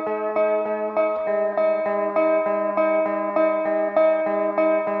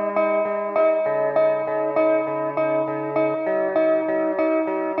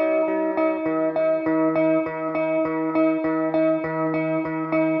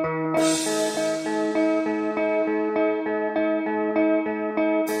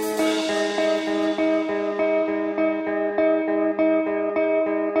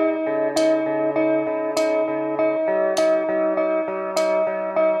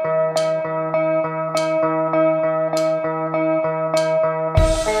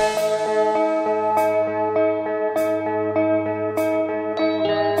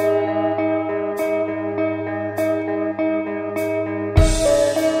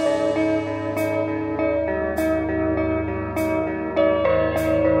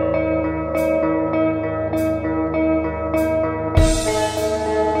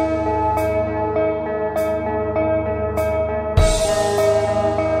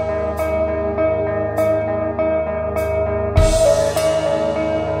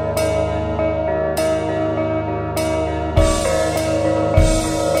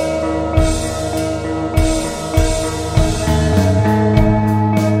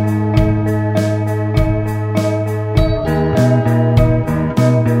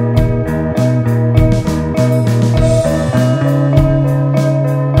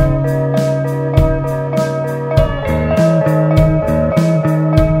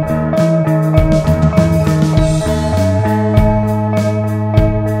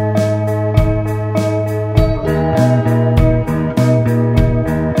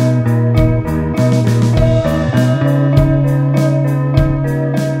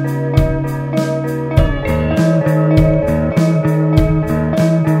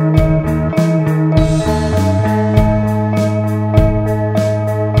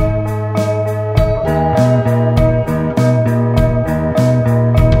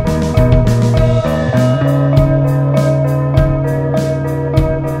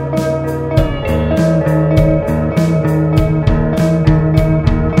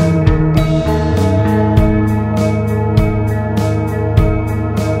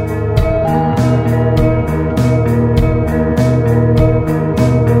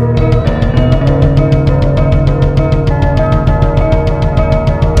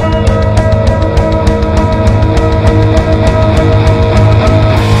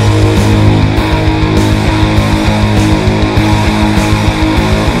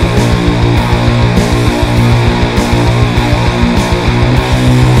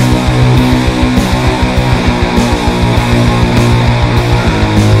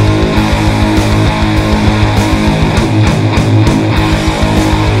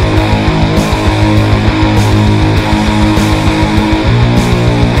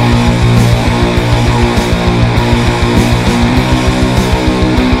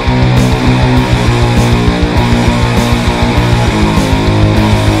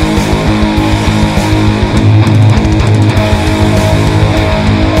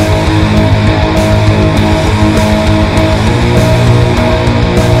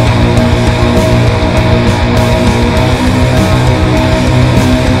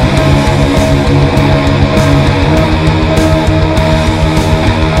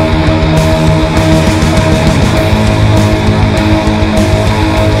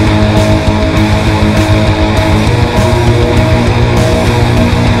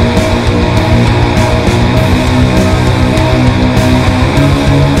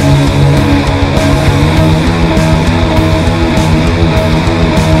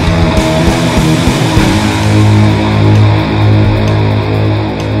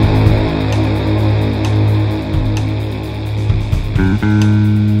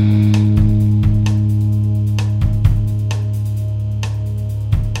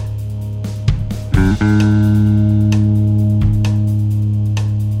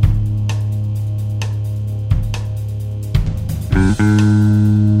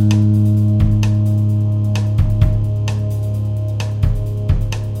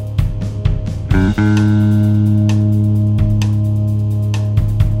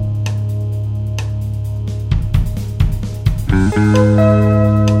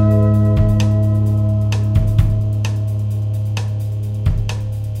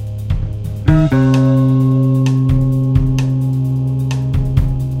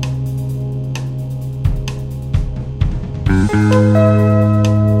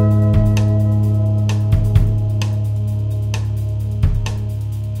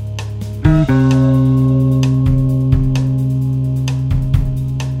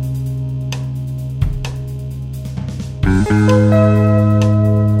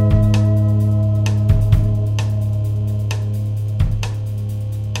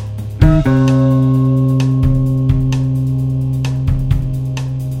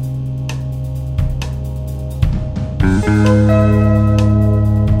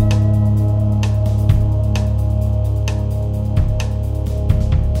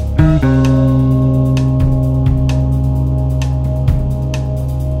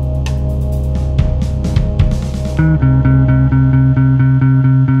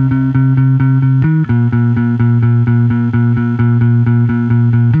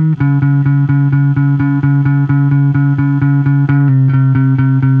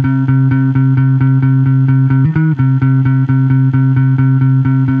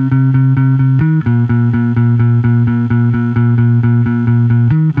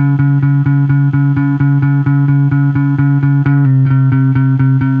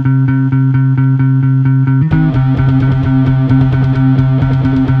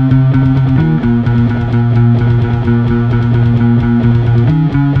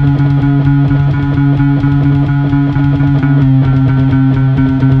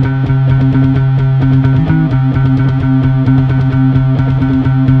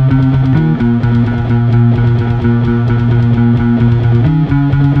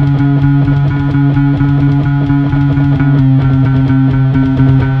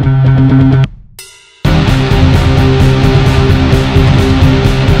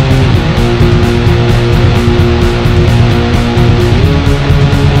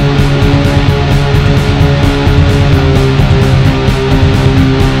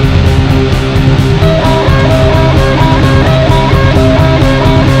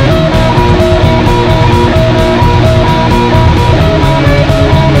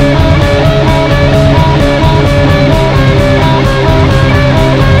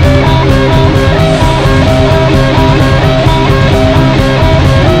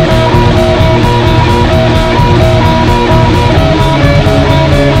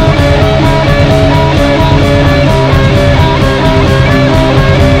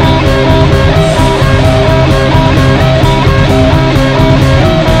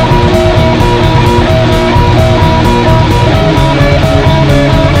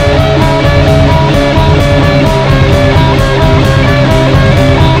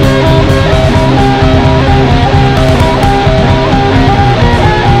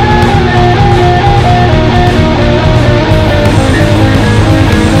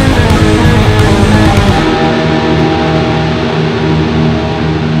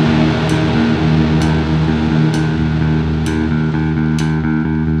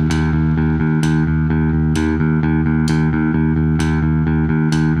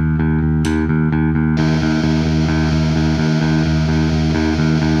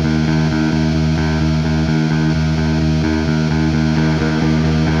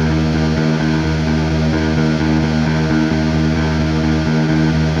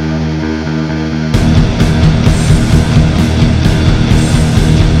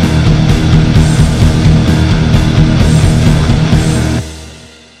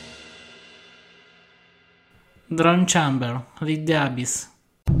 Drum Chamber, Lead the Abyss.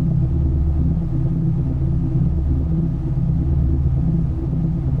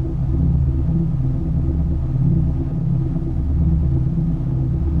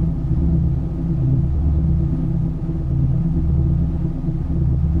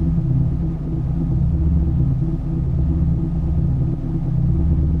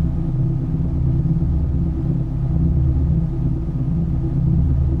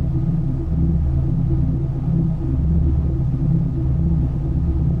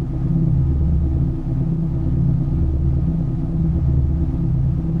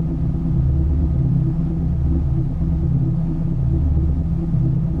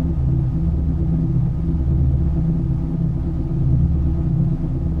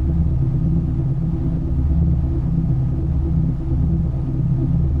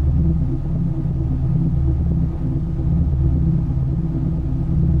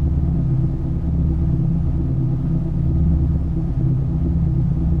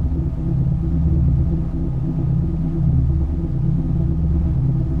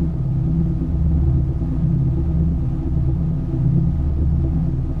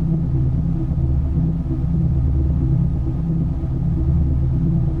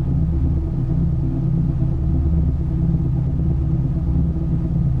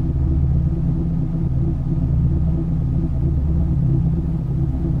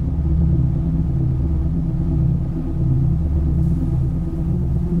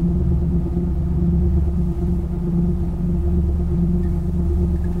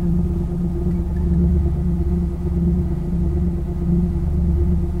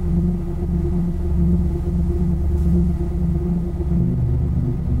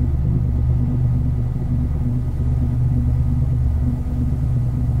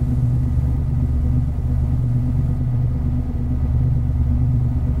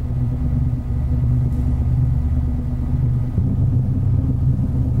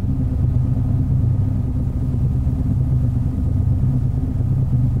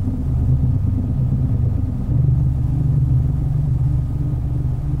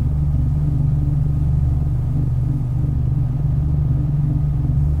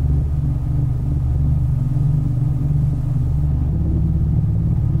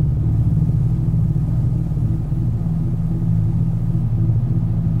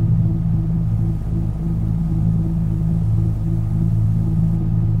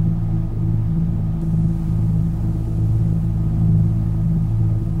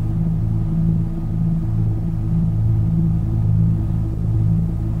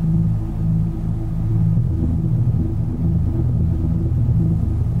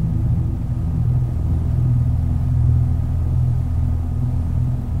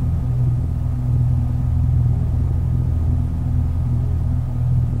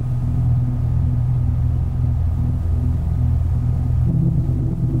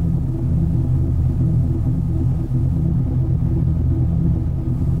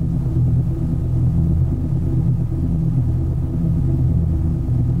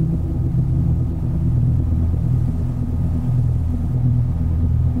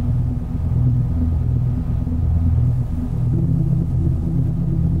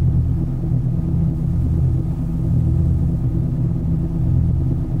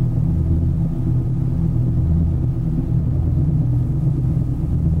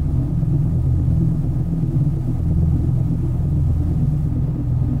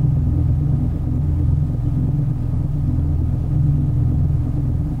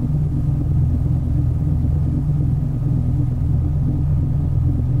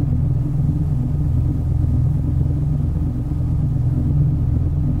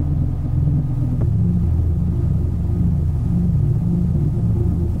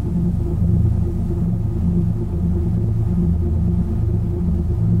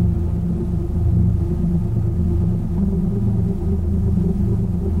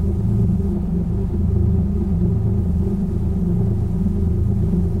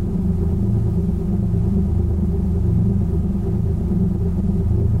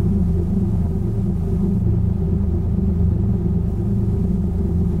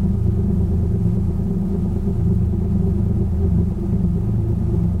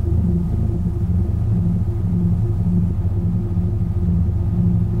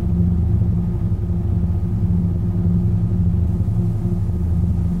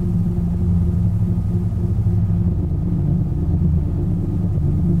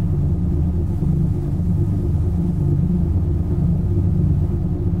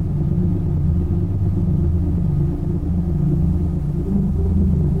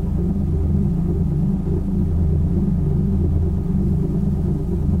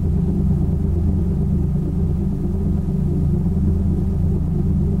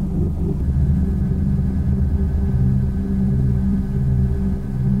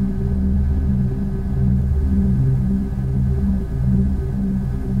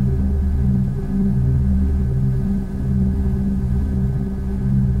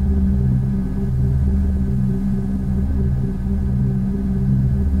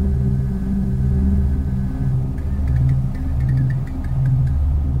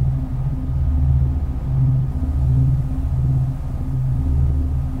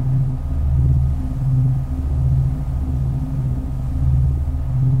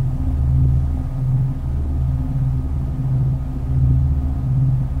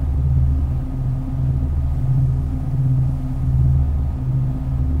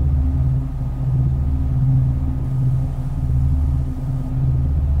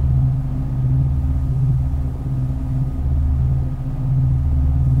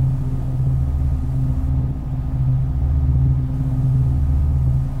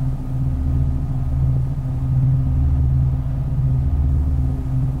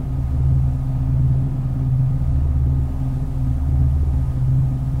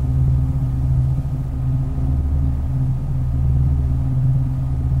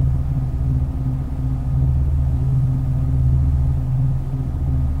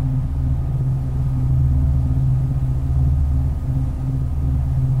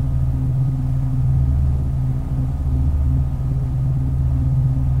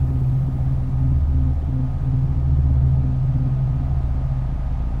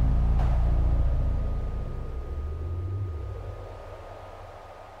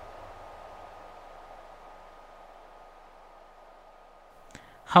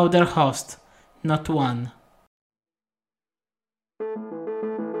 Other host, not one.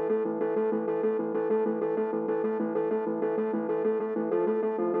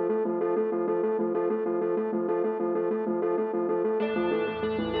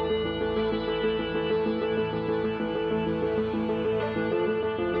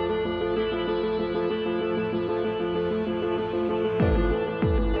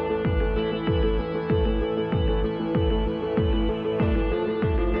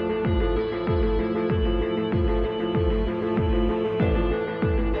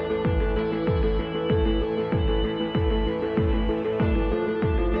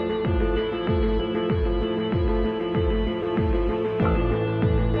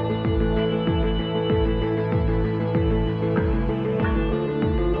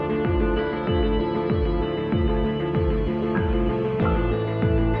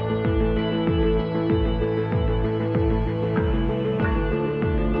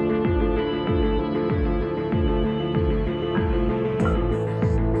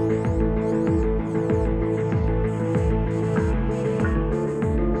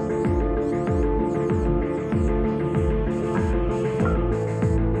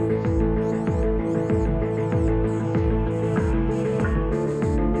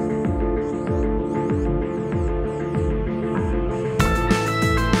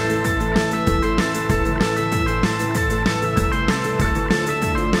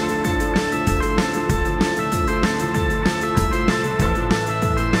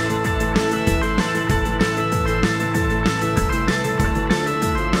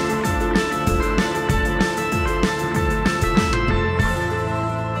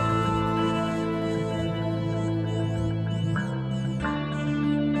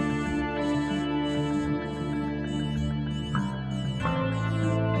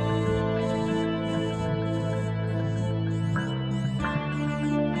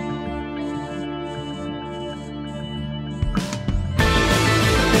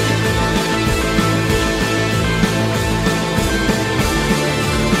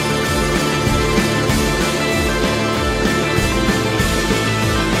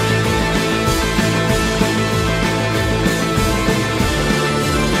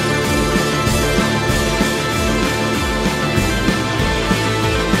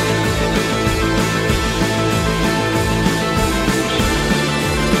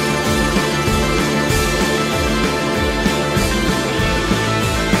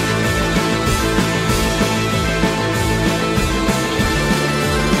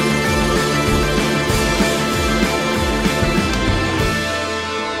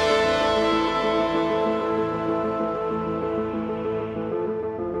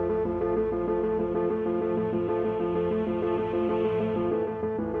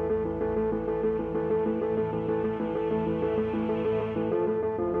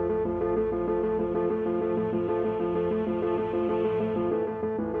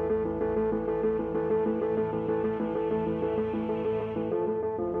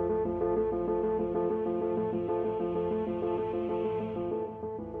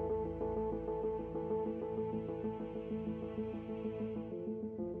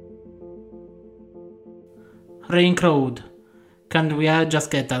 RainCrowd, Can't We All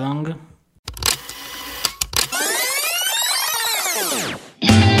Just Get Along?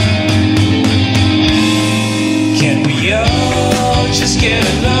 Can we all just get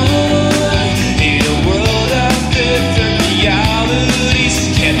along in a world of different realities?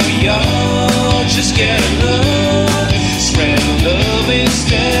 Can we all just get along? Spread love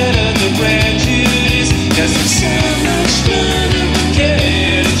instead of the prejudice. 'Cause there's so much fun of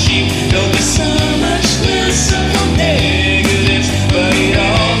getting cheap. There'll be so much less of the negatives. But it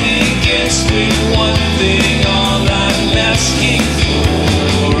all begins with one thing, all I'm asking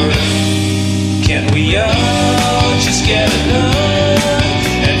for. Can we all just get along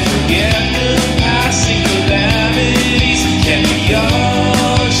and forget the passing calamities? Can we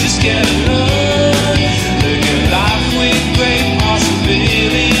all just get along? Look at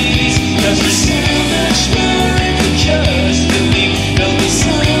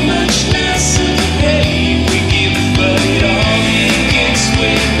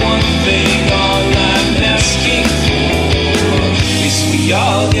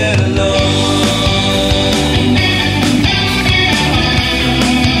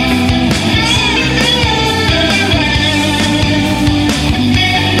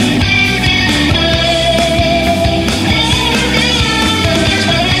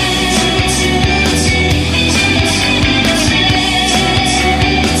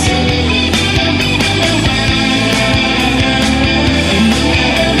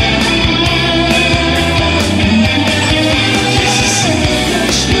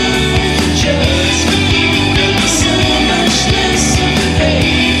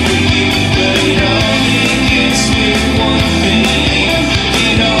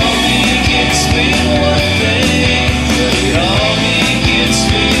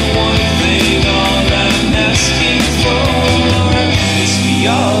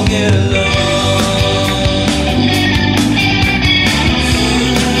all get along?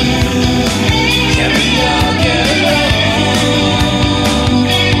 Can we all get along?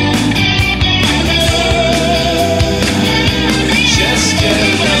 Just get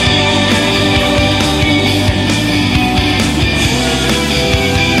along.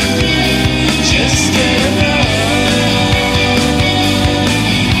 Just get along.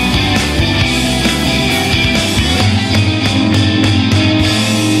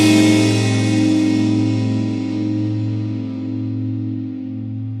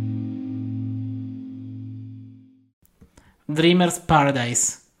 Dreamer's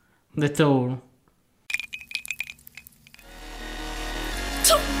Paradise, The Tour.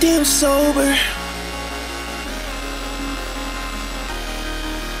 Too damn sober.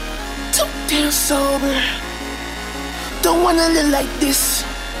 Too damn sober. Don't wanna live like this.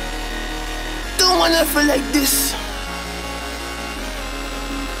 Don't wanna feel like this.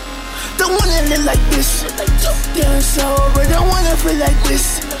 Don't wanna live like this. Too damn sober. Don't wanna feel like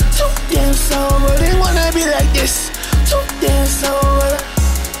this. Too damn sober. They wanna be like this. Too damn sober.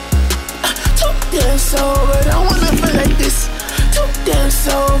 Too damn sober. Don't wanna feel like this. Too damn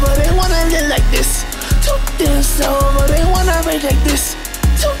sober. They wanna live like this. Too damn sober. They wanna rage like this.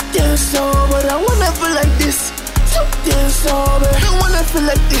 Too damn sober. Don't wanna feel like this. Too damn sober. Don't wanna feel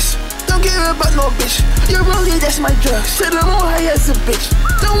like this. Don't care about no bitch. You're only that's my drug. Said I'm on high as a bitch.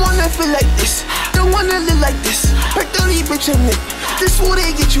 Don't wanna feel like this. Don't wanna live like this. Her dirty bitch and Nick. This will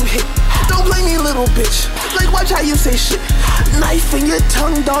they get you hit. Don't blame me, little bitch. Like, watch how you say shit. Knife in your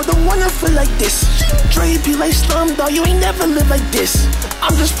tongue, dog. Don't wanna feel like this. Drape you like slum, dog. You ain't never lived like this.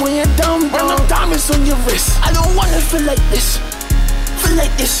 I'm just playing dumb, dog. Run them diamonds on your wrist. I don't wanna feel like this. Feel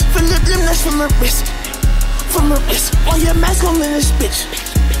like this. Feel the limbless from her wrist. From her wrist. On your mask, I'm in this bitch.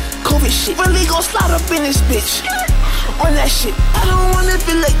 COVID shit. Really gon' slide up in this bitch. On that shit. I don't wanna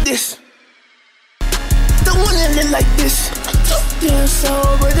feel like this. Don't wanna live like this. Too damn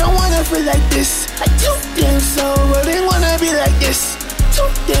sober. Don't wanna feel like this. Too damn sober. They wanna be like this. Too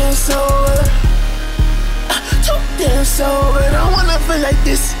damn sober. Too damn sober. Don't wanna feel like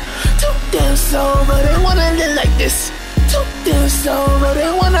this. Too damn sober. They wanna live like this. Too damn sober.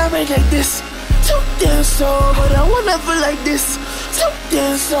 They wanna rage like this. Too damn sober. Don't wanna feel like this. Too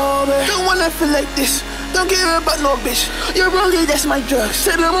damn sober. Don't wanna feel like this. Don't care about no bitch. You're only that's my drug.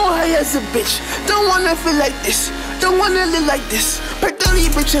 Said I'm on high as a bitch. Don't wanna feel like this. Don't wanna live like this. Her dirty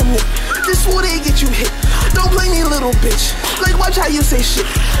bitch and Nick. This will they get you hit. Don't blame me, little bitch. Like, watch how you say shit.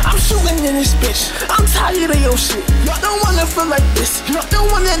 I'm shooting in this bitch. I'm tired of your shit. Don't wanna feel like this. Don't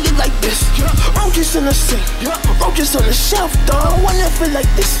wanna live like this. Roaches in the sink. Roaches on the shelf, dog. Don't wanna feel like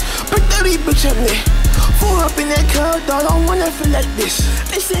this. Her dirty bitch and Nick. Full up in that car, dog. Don't wanna feel like this.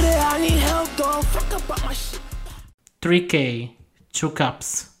 They say that I need help, dog. Fuck about my shit. 3K, 2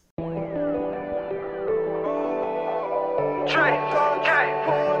 Cups.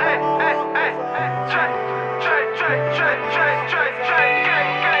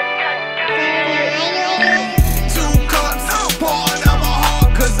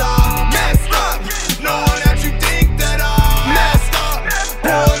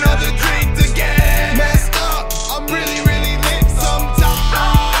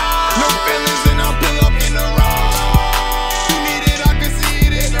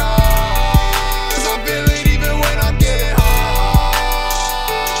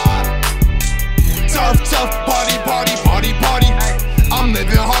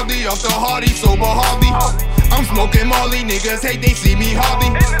 Off the hardy, sober hardly. I'm smoking Molly, niggas hate they see me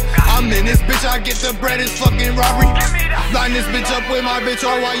hardly. I'm in this bitch, I get the bread, it's fucking robbery. Line this bitch up with my bitch,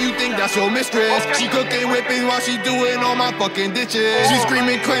 or why you think that's your mistress? She cooking, whipping while she doing all my fucking ditches. She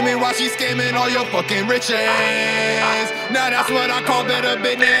screaming, claiming while she scamming all your fucking riches. Now that's what I call better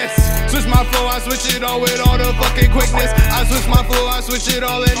business. Switch my flow, I switch it all with all the fucking quickness. I switch my flow, I switch it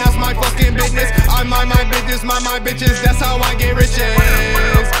all and that's my fucking business. I mind my business, mind my bitches, that's how I get riches.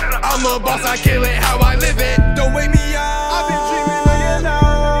 I'm a boss, I kill it, how I live it. Don't wake me up, I've been dreaming of you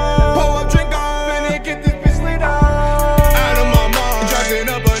now. Pull up, drink up, and get this bitch lit up. Out of my mind, driving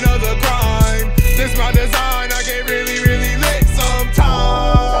up another crime. This my design, I get really, really lit sometimes.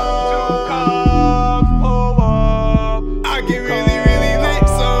 Pull up, I get really, really lit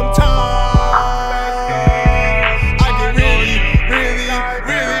sometimes. I get really, really,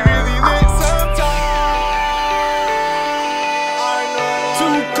 really, really lit sometimes. I know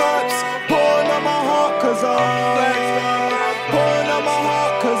 2 cups pouring on my heart, cause I'm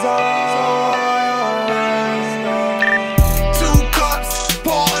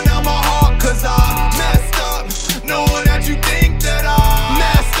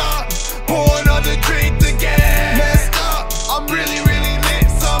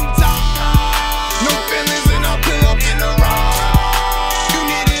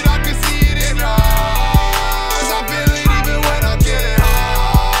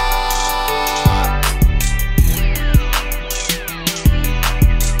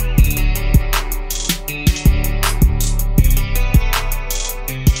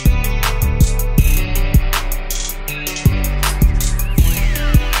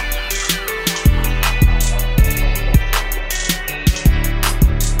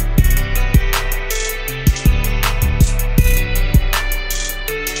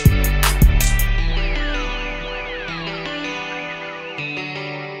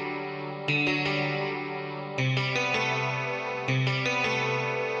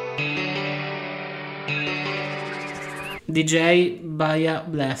DJ Baja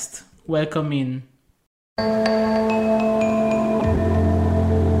Blast. Welcome in.